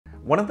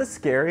One of the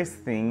scariest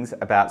things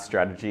about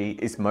strategy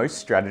is most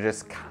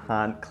strategists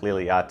can't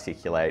clearly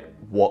articulate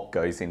what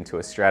goes into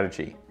a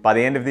strategy. By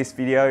the end of this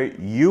video,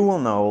 you will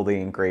know all the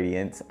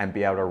ingredients and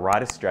be able to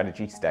write a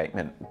strategy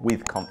statement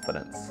with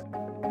confidence.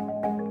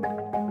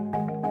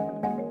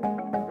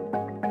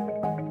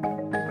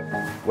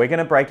 We're going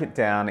to break it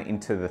down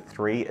into the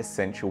 3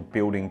 essential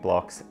building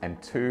blocks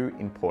and 2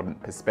 important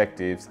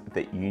perspectives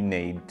that you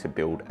need to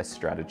build a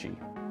strategy.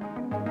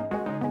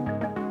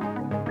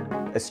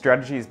 A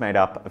strategy is made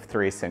up of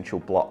 3 essential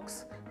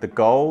blocks: the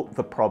goal,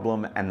 the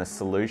problem, and the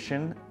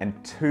solution, and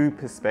 2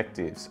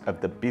 perspectives of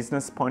the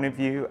business point of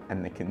view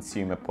and the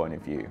consumer point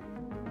of view.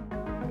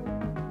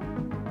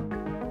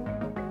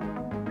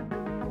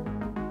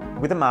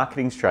 With a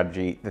marketing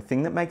strategy, the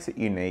thing that makes it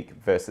unique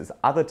versus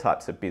other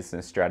types of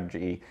business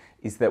strategy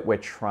is that we're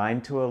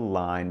trying to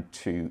align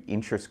to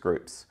interest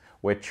groups.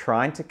 We're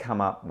trying to come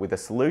up with a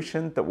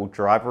solution that will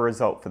drive a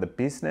result for the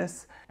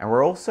business, and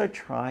we're also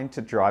trying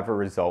to drive a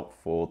result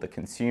for the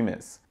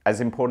consumers.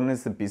 As important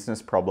as the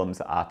business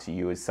problems are to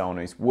you as someone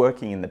who's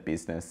working in the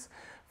business,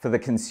 for the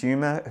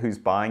consumer who's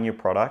buying your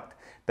product,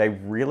 they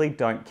really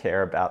don't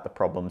care about the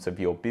problems of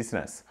your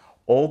business.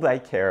 All they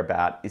care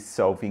about is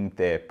solving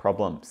their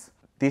problems.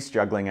 This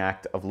juggling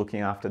act of looking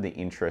after the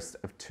interests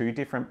of 2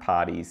 different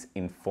parties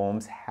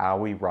informs how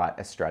we write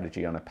a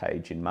strategy on a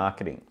page in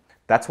marketing.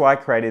 That's why I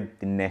created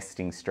the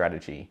nesting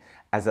strategy,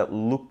 as it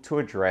looked to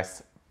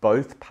address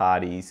both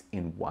parties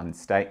in one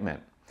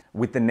statement.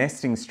 With the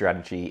nesting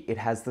strategy, it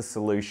has the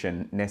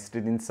solution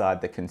nested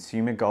inside the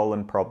consumer goal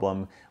and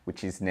problem,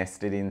 which is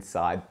nested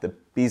inside the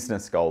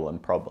business goal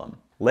and problem.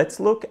 Let's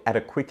look at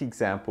a quick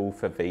example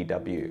for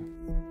VW.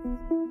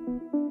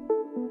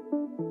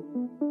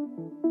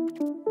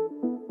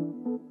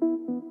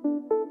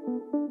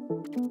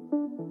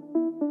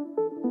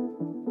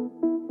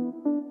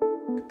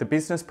 The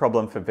business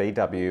problem for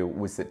VW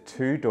was that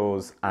 2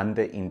 doors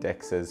under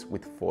indexes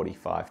with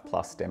 45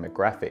 plus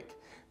demographic.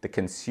 The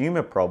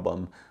consumer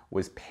problem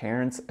was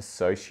parents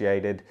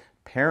associated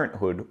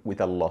parenthood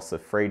with a loss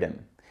of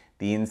freedom.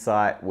 The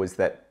insight was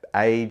that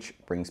age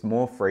brings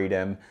more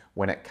freedom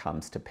when it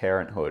comes to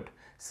parenthood.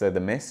 So the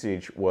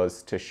message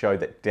was to show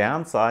that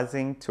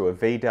downsizing to a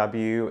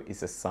VW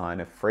is a sign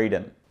of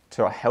freedom.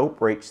 To help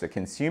reach the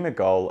consumer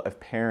goal of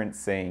parents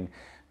seeing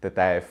that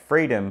they have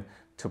freedom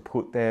to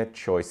put their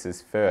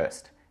choices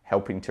first,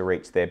 helping to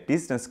reach their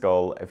business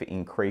goal of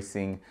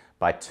increasing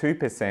by 2%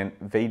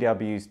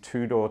 VW's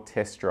 2-door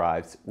test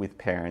drives with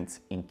parents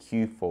in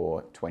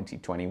Q4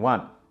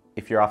 2021.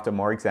 If you're after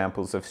more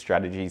examples of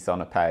strategies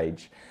on a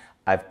page,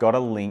 I've got a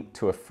link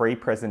to a free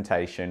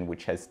presentation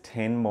which has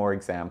 10 more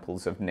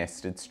examples of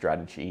nested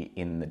strategy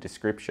in the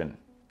description.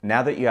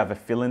 Now that you have a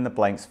fill in the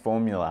blanks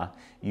formula,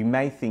 you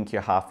may think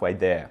you're halfway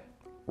there.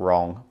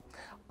 Wrong.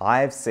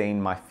 I have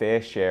seen my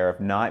fair share of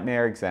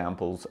nightmare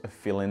examples of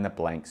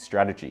fill-in-the-blank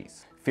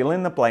strategies.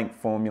 Fill-in-the-blank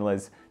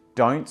formulas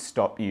don't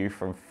stop you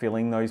from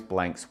filling those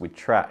blanks with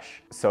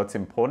trash. So it's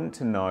important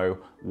to know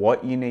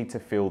what you need to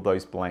fill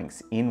those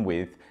blanks in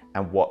with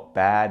and what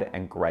bad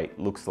and great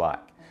looks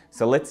like.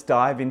 So let's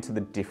dive into the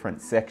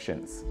different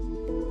sections.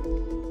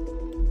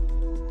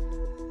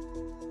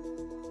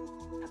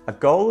 A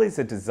goal is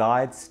a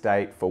desired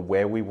state for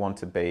where we want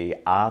to be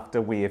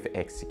after we have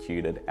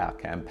executed our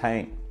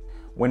campaign.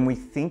 When we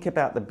think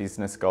about the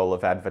business goal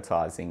of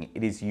advertising,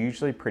 it is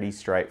usually pretty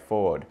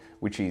straightforward,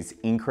 which is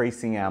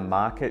increasing our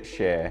market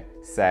share,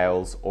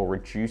 sales, or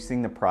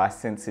reducing the price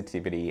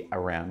sensitivity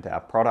around our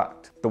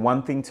product. The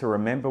one thing to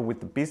remember with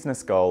the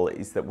business goal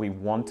is that we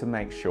want to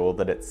make sure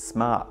that it's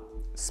smart,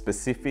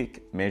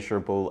 specific,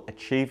 measurable,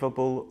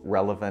 achievable,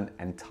 relevant,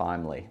 and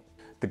timely.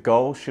 The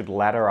goal should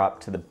ladder up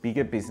to the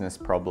bigger business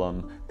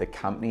problem the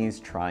company is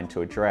trying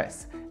to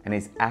address and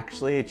is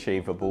actually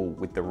achievable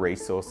with the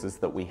resources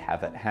that we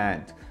have at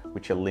hand,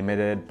 which are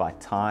limited by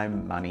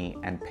time, money,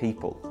 and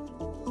people.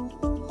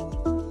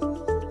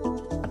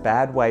 A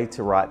bad way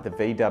to write the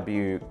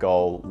VW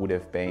goal would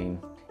have been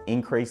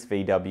increase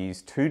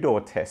VW's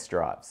 2-door test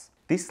drives.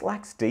 This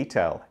lacks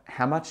detail.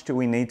 How much do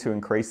we need to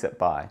increase it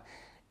by?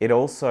 It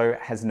also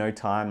has no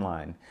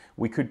timeline.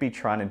 We could be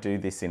trying to do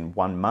this in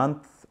 1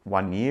 month,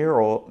 1 year,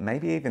 or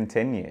maybe even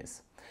 10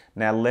 years.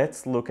 Now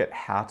let's look at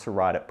how to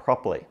write it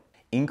properly.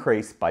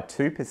 Increase by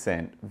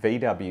 2%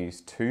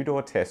 VW's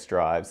 2-door test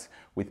drives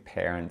with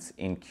parents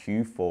in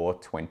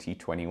Q4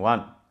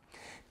 2021.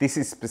 This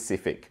is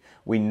specific.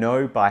 We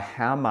know by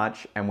how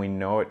much, and we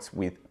know it's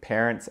with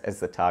parents as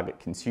the target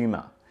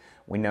consumer.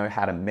 We know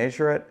how to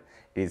measure it.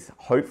 It is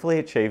hopefully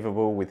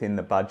achievable within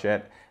the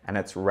budget, and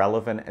it's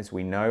relevant as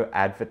we know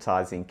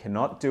advertising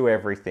cannot do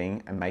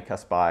everything and make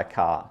us buy a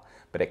car,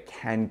 but it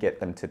can get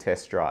them to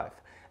test drive.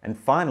 And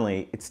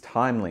finally, it's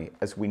timely,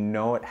 as we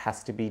know it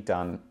has to be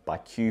done by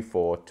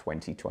Q4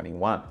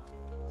 2021.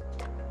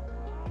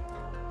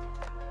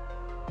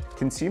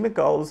 Consumer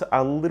goals are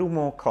a little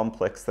more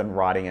complex than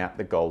writing out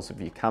the goals of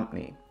your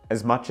company.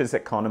 As much as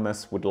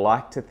economists would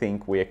like to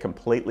think we are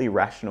completely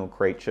rational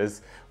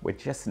creatures, we're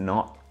just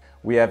not.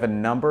 We have a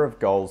number of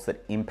goals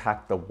that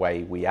impact the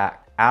way we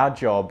act. Our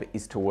job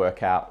is to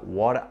work out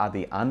what are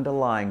the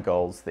underlying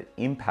goals that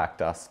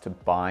impact us to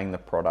buying the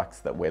products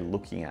that we're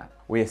looking at.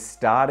 We are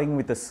starting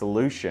with the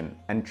solution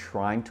and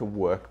trying to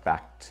work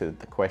back to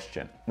the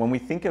question. When we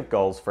think of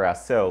goals for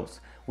ourselves,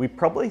 we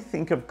probably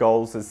think of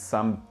goals as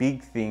some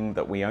big thing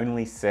that we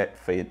only set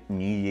for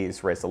New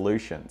Year's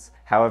resolutions.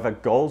 However,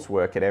 goals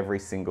work at every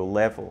single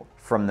level,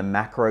 from the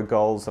macro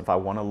goals of I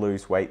want to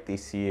lose weight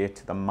this year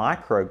to the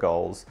micro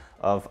goals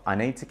of I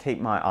need to keep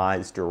my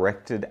eyes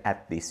directed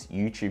at this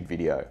YouTube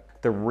video.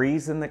 The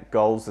reason that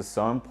goals are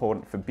so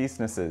important for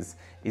businesses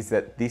is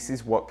that this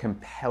is what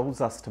compels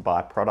us to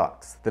buy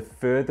products. The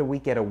further we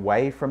get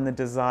away from the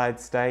desired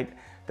state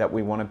that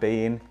we want to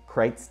be in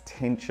creates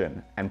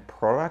tension, and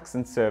products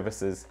and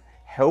services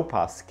help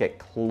us get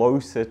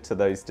closer to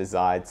those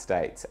desired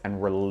states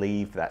and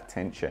relieve that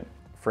tension.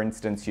 For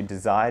instance, your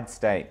desired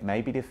state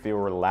may be to feel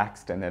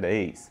relaxed and at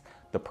ease.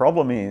 The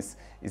problem is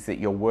that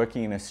you're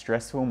working in a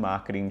stressful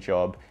marketing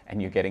job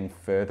and you're getting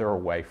further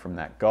away from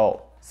that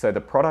goal. So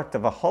the product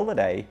of a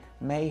holiday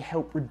may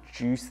help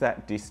reduce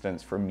that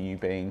distance from you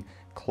being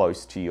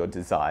close to your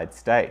desired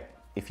state.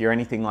 If you're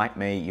anything like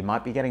me, you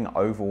might be getting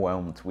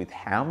overwhelmed with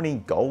how many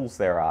goals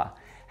there are.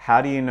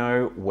 How do you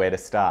know where to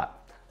start?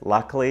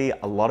 Luckily,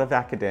 a lot of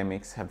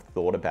academics have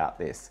thought about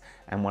this,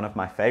 and one of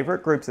my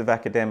favorite groups of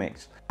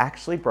academics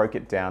actually broke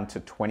it down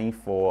to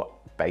 24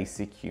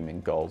 basic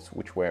human goals,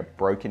 which were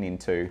broken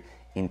into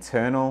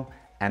internal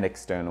and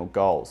external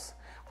goals.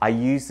 I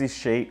use this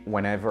sheet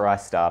whenever I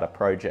start a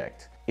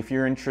project. If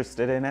you're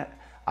interested in it,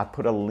 I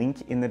put a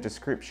link in the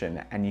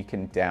description and you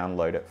can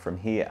download it from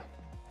here.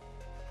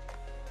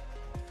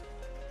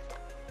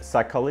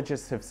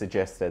 Psychologists have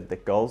suggested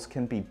that goals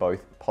can be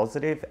both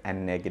positive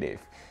and negative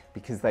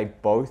because they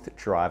both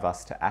drive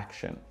us to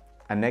action.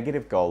 A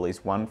negative goal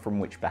is one from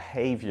which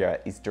behavior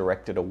is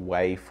directed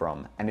away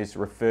from and is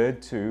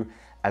referred to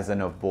as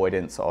an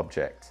avoidance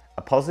object.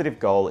 A positive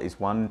goal is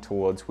one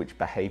towards which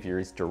behavior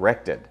is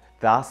directed.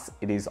 Thus,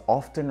 it is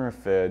often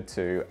referred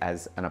to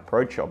as an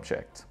approach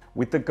object.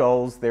 With the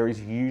goals, there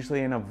is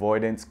usually an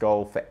avoidance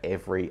goal for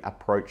every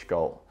approach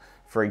goal.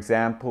 For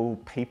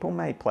example, people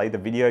may play the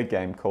video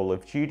game Call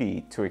of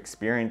Duty to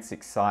experience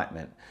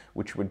excitement,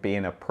 which would be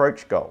an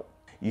approach goal.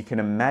 You can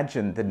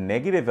imagine the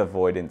negative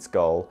avoidance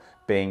goal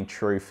being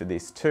true for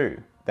this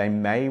too. They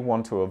may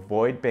want to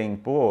avoid being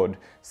bored,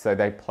 so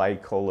they play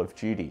Call of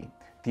Duty.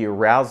 The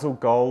arousal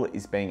goal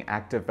is being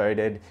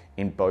activated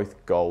in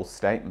both goal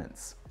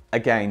statements.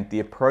 Again,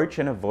 the approach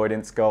and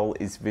avoidance goal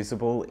is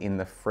visible in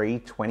the free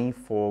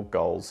 24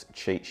 goals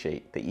cheat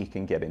sheet that you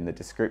can get in the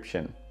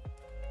description.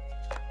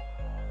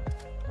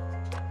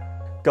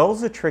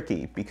 Goals are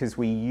tricky because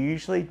we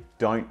usually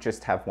don't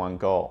just have one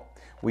goal.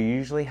 We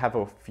usually have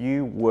a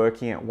few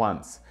working at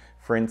once.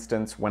 For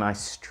instance, when I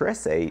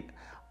stress eat,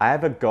 I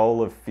have a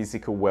goal of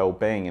physical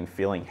well-being and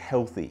feeling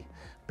healthy.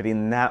 But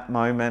in that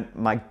moment,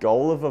 my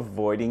goal of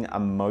avoiding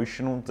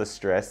emotional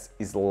distress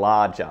is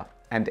larger,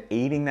 and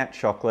eating that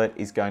chocolate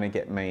is going to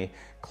get me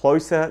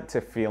closer to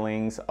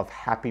feelings of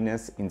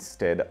happiness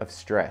instead of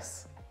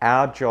stress.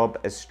 Our job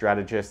as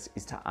strategists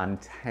is to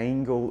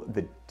untangle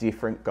the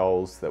different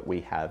goals that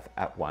we have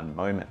at one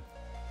moment.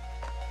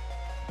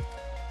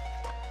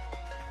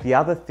 The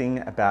other thing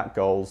about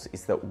goals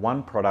is that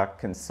one product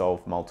can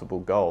solve multiple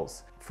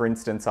goals. For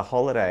instance, a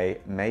holiday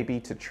may be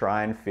to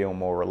try and feel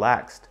more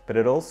relaxed, but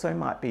it also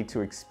might be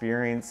to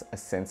experience a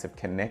sense of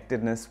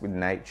connectedness with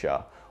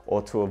nature,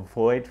 or to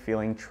avoid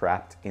feeling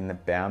trapped in the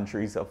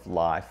boundaries of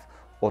life,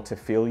 or to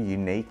feel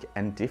unique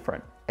and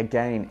different.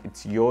 Again,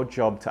 it's your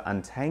job to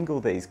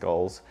untangle these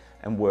goals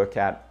and work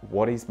out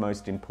what is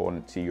most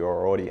important to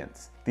your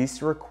audience.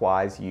 This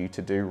requires you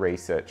to do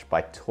research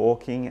by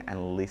talking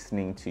and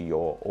listening to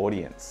your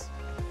audience.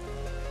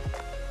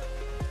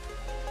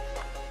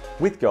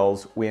 With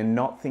goals, we are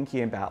not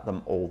thinking about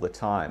them all the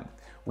time.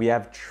 We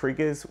have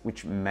triggers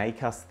which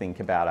make us think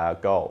about our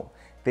goal.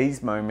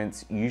 These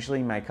moments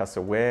usually make us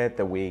aware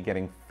that we are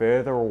getting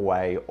further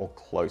away or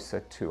closer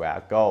to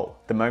our goal.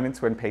 The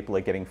moments when people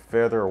are getting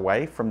further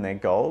away from their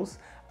goals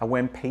are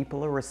when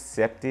people are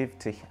receptive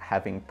to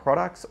having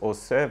products or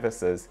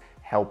services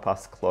help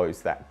us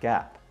close that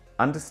gap.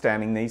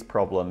 Understanding these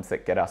problems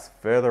that get us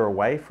further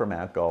away from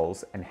our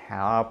goals and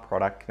how our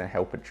product can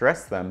help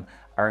address them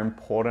are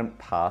important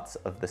parts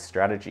of the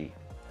strategy.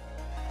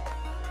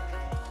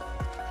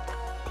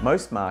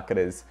 Most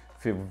marketers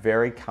feel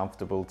very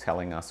comfortable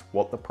telling us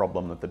what the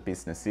problem of the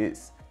business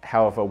is.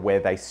 However, where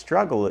they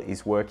struggle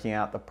is working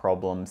out the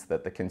problems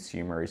that the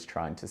consumer is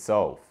trying to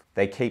solve.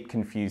 They keep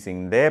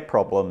confusing their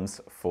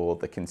problems for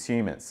the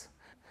consumers.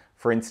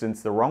 For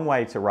instance, the wrong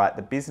way to write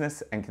the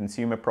business and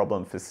consumer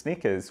problem for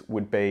Snickers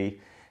would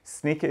be,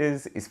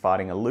 Snickers is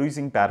fighting a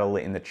losing battle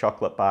in the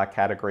chocolate bar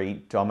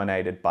category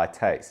dominated by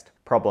taste.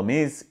 Problem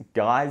is,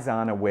 guys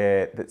aren't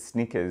aware that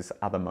Snickers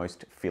are the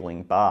most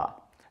filling bar.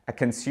 A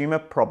consumer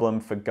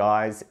problem for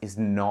guys is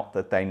not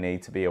that they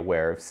need to be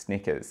aware of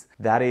Snickers.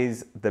 That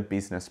is the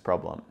business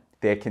problem.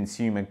 Their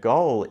consumer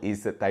goal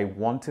is that they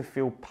want to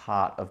feel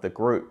part of the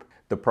group.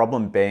 The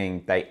problem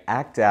being they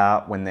act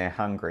out when they're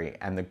hungry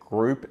and the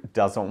group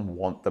doesn't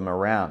want them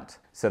around.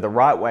 So the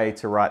right way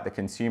to write the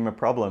consumer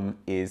problem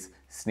is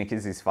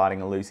Snickers is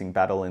fighting a losing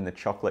battle in the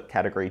chocolate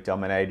category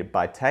dominated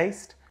by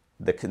taste.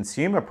 The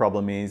consumer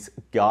problem is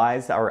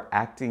guys are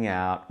acting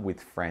out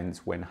with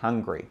friends when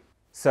hungry.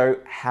 So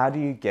how do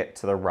you get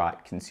to the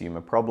right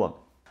consumer problem?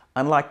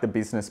 Unlike the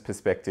business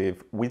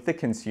perspective, with the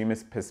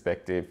consumer's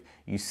perspective,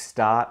 you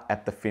start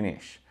at the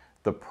finish,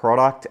 the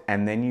product,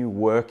 and then you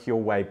work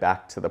your way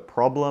back to the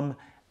problem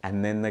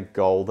and then the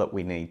goal that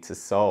we need to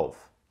solve.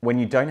 When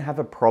you don't have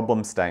a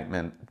problem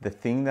statement, the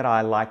thing that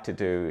I like to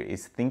do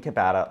is think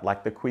about it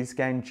like the quiz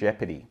game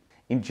Jeopardy!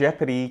 In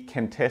Jeopardy,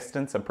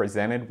 contestants are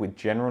presented with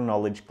general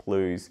knowledge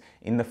clues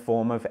in the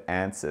form of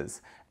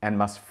answers and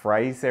must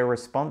phrase their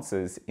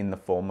responses in the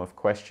form of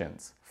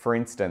questions. For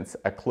instance,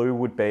 a clue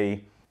would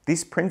be,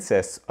 this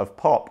princess of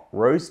pop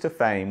rose to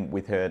fame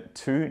with her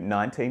two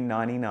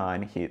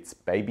 1999 hits,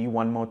 Baby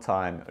One More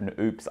Time and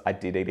Oops, I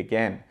Did It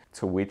Again,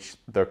 to which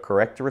the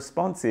correct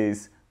response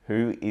is,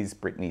 who is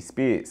Britney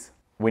Spears?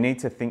 We need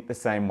to think the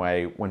same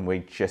way when we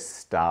just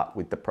start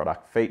with the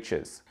product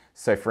features.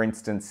 So for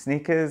instance,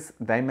 Snickers,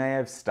 they may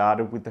have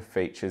started with the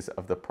features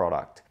of the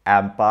product.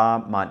 Our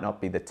bar might not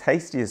be the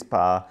tastiest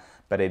bar,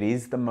 but it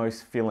is the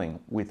most filling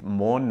with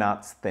more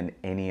nuts than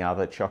any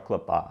other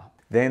chocolate bar.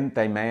 Then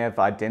they may have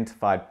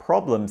identified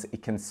problems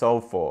it can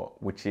solve for,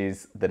 which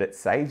is that it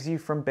saves you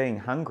from being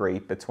hungry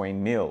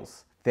between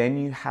meals. Then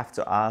you have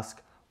to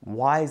ask,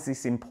 why is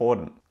this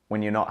important?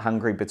 When you're not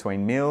hungry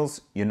between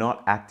meals, you're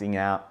not acting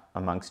out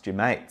amongst your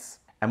mates.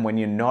 And when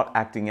you're not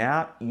acting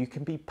out, you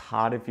can be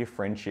part of your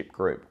friendship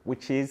group,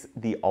 which is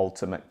the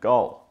ultimate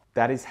goal.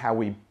 That is how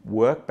we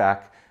work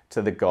back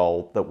to the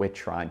goal that we're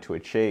trying to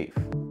achieve.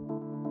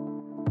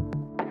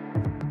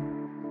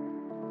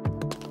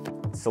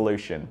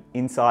 Solution,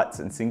 insights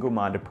and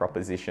single-minded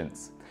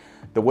propositions.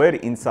 The word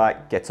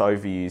insight gets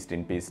overused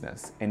in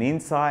business. An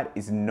insight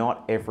is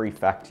not every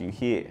fact you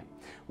hear.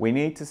 We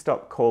need to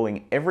stop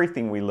calling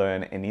everything we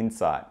learn an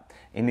insight.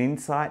 An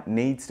insight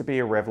needs to be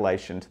a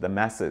revelation to the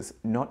masses,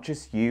 not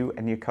just you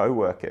and your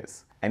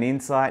co-workers. An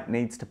insight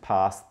needs to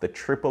pass the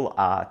triple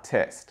R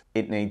test.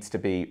 It needs to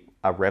be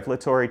a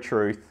revelatory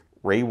truth,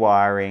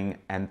 rewiring,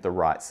 and the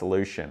right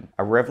solution.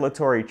 A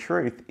revelatory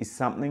truth is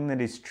something that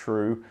is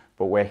true,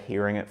 but we're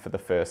hearing it for the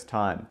first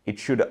time. It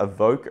should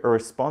evoke a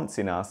response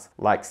in us,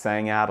 like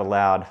saying out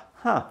aloud,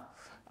 huh,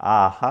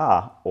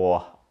 aha,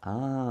 or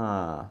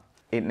ah.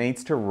 It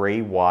needs to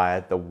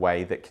rewire the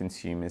way that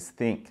consumers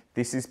think.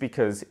 This is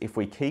because if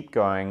we keep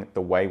going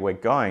the way we're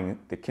going,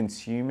 the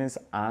consumers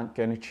aren't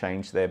going to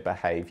change their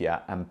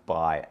behavior and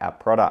buy our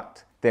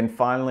product. Then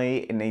finally,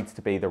 it needs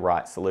to be the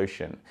right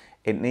solution.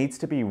 It needs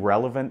to be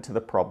relevant to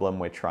the problem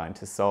we're trying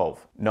to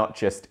solve, not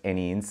just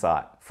any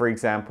insight. For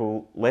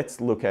example,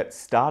 let's look at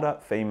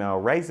startup female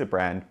razor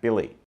brand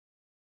Billie.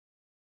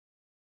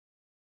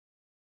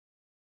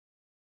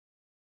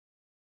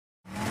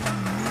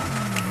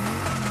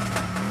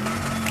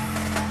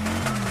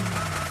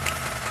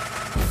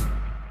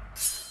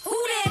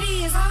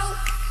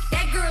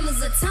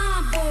 A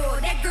tomboy,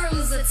 that girl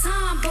is a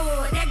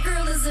tomboy, that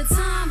girl is a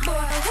tomboy.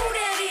 Who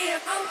that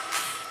is? Oh,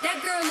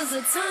 that girl is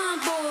a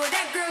tomboy,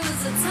 that girl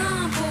is a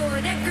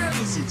tomboy, that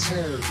girl is a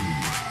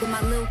tomboy. With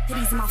my little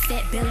titties and my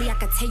fat belly, I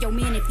can tell your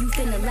man if you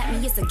finna let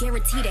me, it's a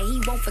guarantee that he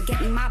won't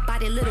forget me. My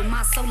body little,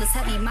 my soul is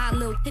heavy. My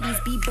little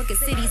titties be booking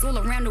cities all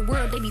around the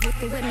world. They be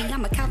fucking with me.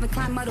 I'm a Calvin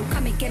Klein model,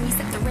 come and get me.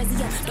 Set the resi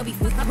up, don't be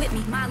fucking with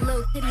me. My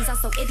little titties are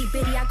so itty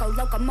bitty, I go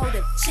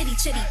locomotive, chitty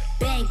chitty,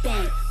 bang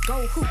bang.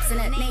 Gold hoops and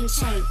a name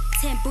chain,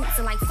 10 boots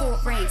and like 4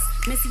 rings.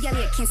 Missy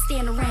Elliott can't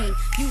stand the rain.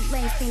 You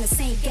lames playing the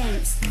same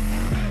games.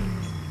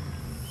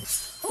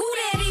 Who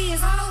that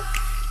is, ho?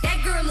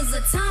 That girl is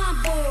a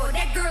tomboy,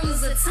 that girl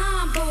is a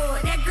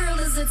tomboy, that girl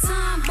is a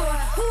tomboy.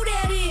 Who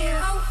that is,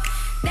 oh?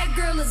 That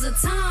girl is a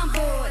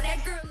tomboy,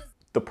 that girl is...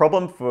 The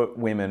problem for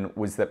women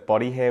was that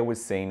body hair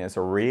was seen as a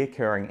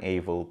reoccurring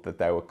evil that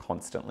they were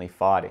constantly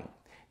fighting.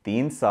 The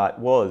insight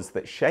was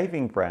that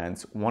shaving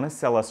brands want to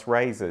sell us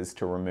razors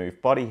to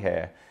remove body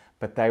hair,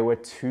 but they were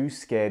too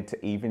scared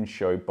to even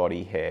show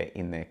body hair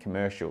in their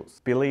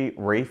commercials. Billie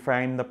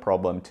reframed the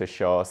problem to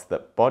show us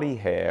that body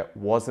hair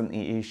wasn't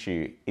the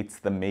issue, it's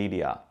the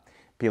media.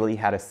 Billie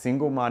had a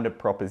single-minded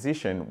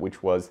proposition,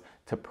 which was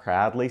to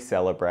proudly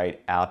celebrate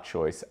our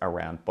choice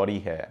around body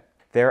hair.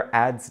 Their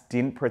ads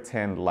didn't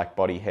pretend like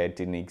body hair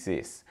didn't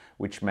exist,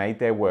 which made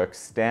their work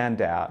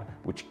stand out,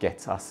 which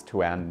gets us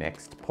to our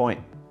next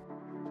point.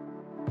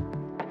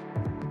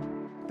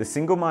 The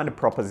single-minded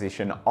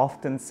proposition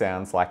often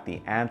sounds like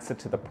the answer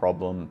to the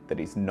problem that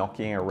is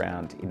knocking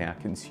around in our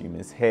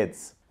consumers'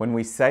 heads. When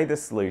we say the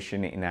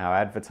solution in our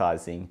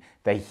advertising,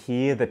 they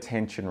hear the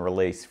tension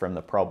release from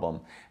the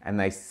problem and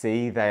they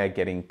see they are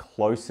getting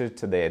closer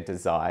to their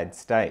desired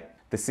state.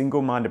 The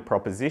single-minded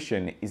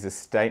proposition is a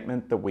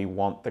statement that we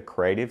want the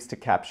creatives to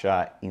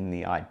capture in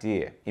the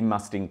idea. It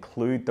must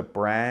include the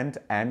brand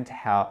and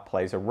how it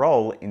plays a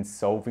role in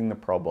solving the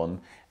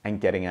problem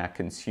and getting our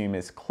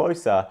consumers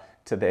closer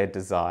to their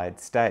desired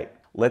state.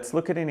 Let's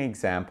look at an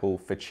example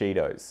for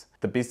Cheetos.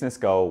 The business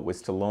goal was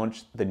to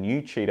launch the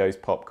new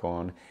Cheetos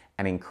popcorn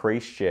and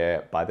increase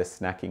share by the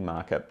snacking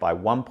market by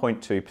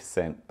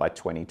 1.2% by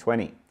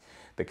 2020.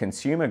 The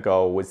consumer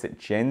goal was that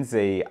Gen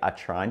Z are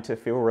trying to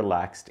feel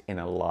relaxed in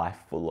a life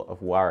full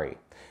of worry.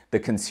 The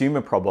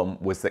consumer problem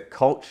was that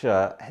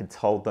culture had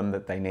told them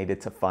that they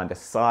needed to find a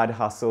side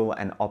hustle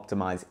and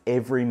optimize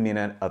every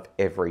minute of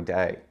every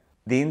day.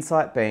 The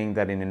insight being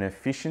that in an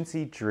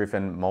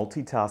efficiency-driven,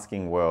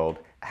 multitasking world,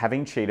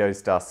 having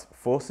Cheetos Dust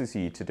forces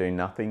you to do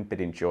nothing but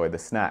enjoy the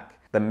snack.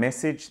 The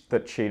message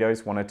that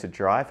Cheetos wanted to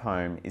drive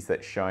home is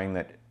that showing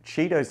that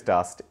Cheetos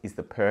Dust is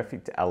the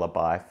perfect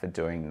alibi for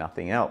doing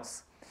nothing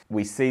else.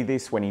 We see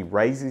this when he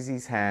raises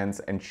his hands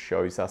and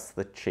shows us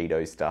the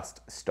Cheetos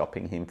Dust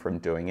stopping him from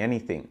doing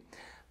anything.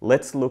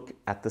 Let's look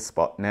at the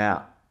spot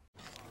now.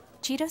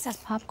 Cheetos has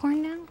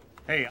popcorn now?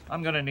 Hey,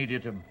 I'm gonna need you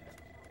to...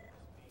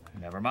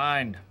 Never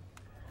mind.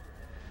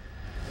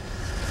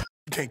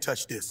 You can't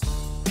touch this.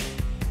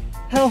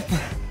 Help!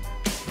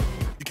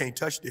 You can't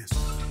touch this.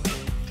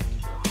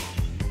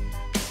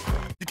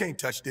 You can't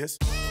touch this.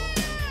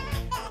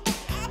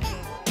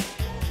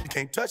 You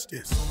can't touch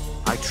this.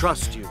 I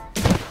trust you.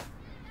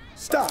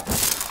 Stop.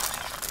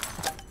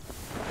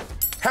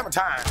 Hammer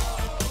time.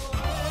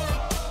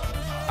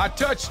 I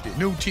touched it.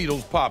 New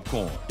Cheetos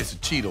popcorn. It's a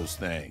Cheetos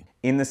thing.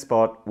 In the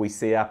spot, we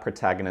see our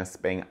protagonists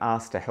being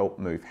asked to help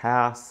move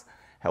house,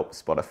 help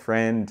spot a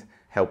friend,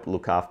 help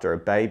look after a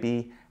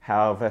baby.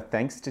 However,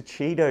 thanks to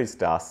Cheetos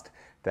Dust,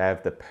 they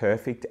have the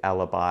perfect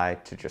alibi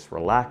to just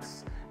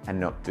relax and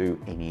not do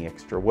any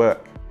extra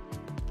work.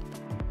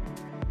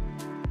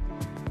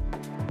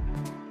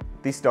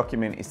 This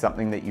document is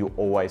something that you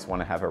always want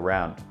to have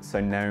around, so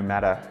no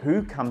matter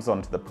who comes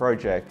onto the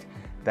project,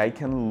 they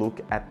can look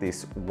at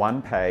this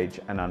one page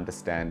and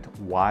understand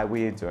why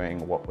we are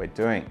doing what we're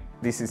doing.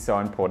 This is so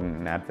important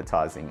in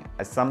advertising,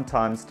 as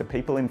sometimes to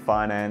people in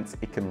finance,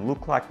 it can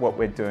look like what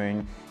we're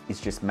doing is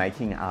just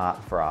making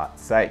art for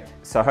art's sake.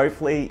 So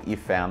hopefully you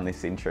found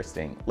this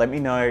interesting. Let me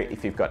know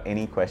if you've got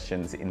any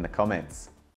questions in the comments.